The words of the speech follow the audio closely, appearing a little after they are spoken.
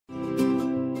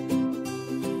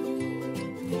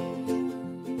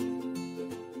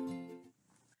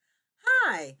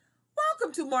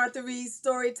to Martha Reed's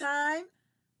Story Time.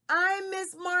 I'm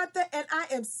Miss Martha, and I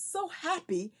am so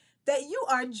happy that you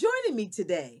are joining me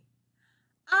today.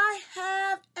 I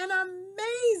have an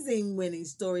amazing winning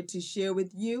story to share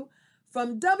with you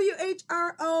from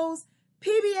WHRO's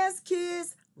PBS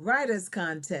Kids Writers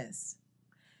Contest.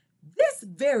 This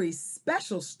very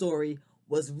special story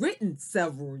was written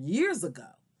several years ago.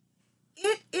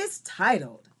 It is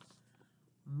titled,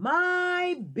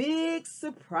 My Big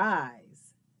Surprise.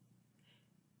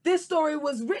 This story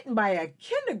was written by a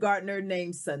kindergartner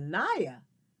named Sanaya,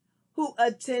 who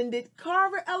attended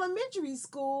Carver Elementary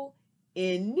School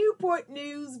in Newport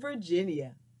News,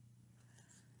 Virginia.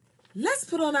 Let's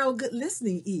put on our good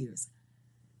listening ears.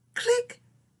 Click,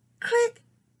 click,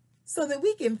 so that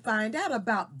we can find out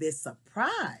about this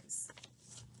surprise.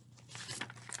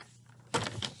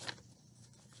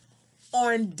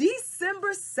 On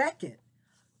December 2nd,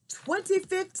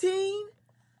 2015,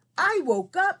 I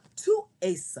woke up to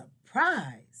a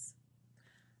surprise.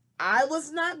 I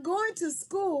was not going to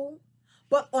school,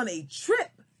 but on a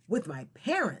trip with my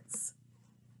parents.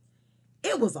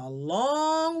 It was a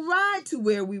long ride to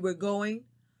where we were going,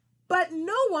 but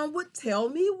no one would tell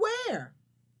me where.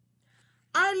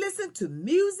 I listened to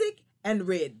music and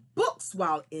read books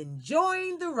while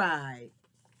enjoying the ride.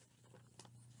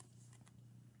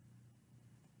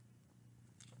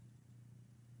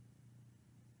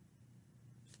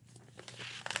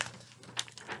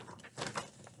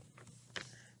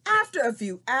 After a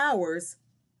few hours,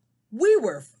 we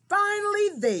were finally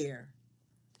there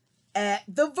at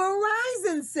the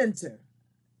Verizon Center.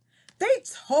 They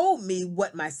told me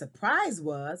what my surprise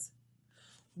was.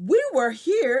 We were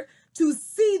here to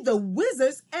see the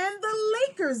Wizards and the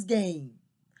Lakers game.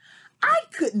 I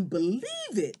couldn't believe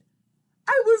it.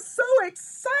 I was so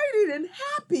excited and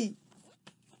happy.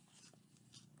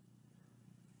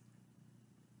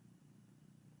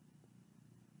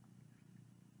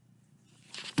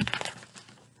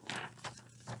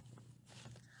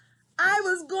 I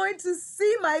was going to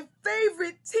see my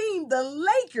favorite team, the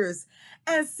Lakers,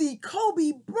 and see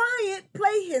Kobe Bryant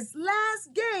play his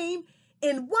last game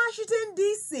in Washington,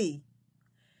 D.C.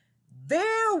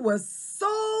 There were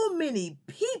so many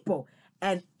people,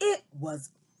 and it was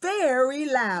very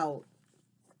loud.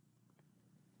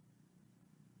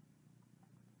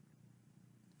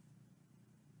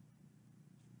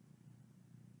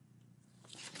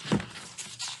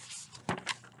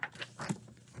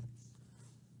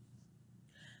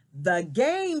 The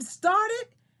game started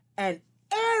and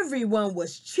everyone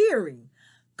was cheering,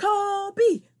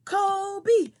 Kobe,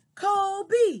 Kobe,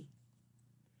 Kobe.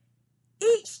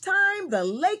 Each time the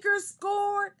Lakers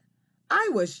scored, I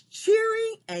was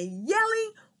cheering and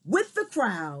yelling with the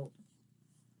crowd.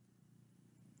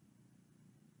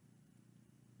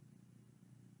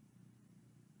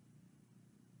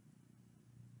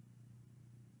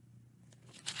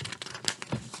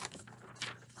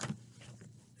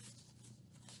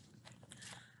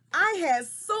 I had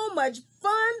so much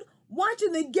fun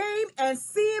watching the game and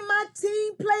seeing my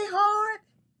team play hard.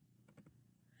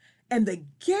 And the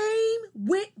game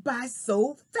went by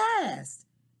so fast.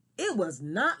 It was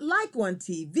not like on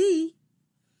TV.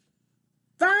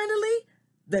 Finally,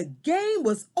 the game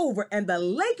was over and the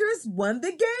Lakers won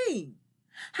the game.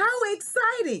 How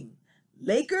exciting!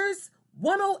 Lakers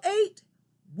 108,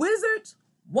 Wizards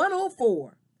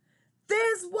 104.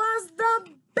 This was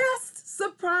the best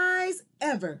surprise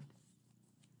ever.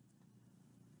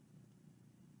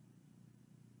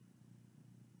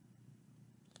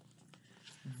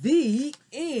 The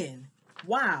end.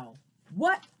 Wow,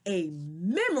 what a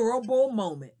memorable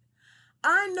moment.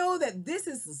 I know that this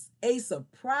is a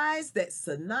surprise that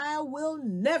Sanaya will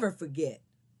never forget.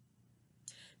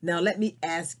 Now let me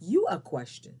ask you a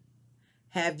question.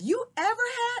 Have you ever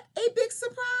had a big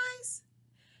surprise?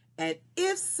 And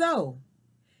if so,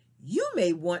 you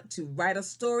may want to write a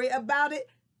story about it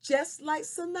just like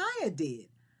Sanaya did.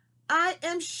 I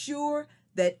am sure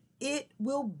that it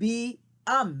will be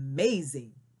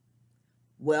amazing.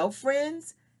 Well,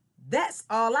 friends, that's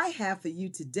all I have for you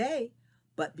today.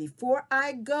 But before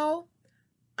I go,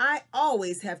 I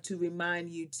always have to remind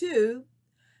you to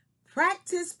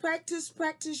practice, practice,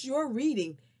 practice your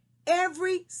reading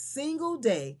every single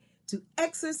day to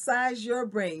exercise your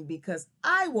brain because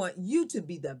I want you to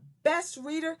be the best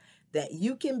reader that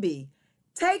you can be.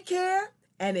 Take care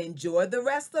and enjoy the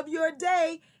rest of your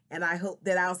day, and I hope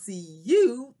that I'll see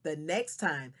you the next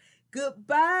time.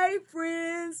 Goodbye,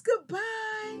 friends.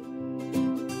 Goodbye.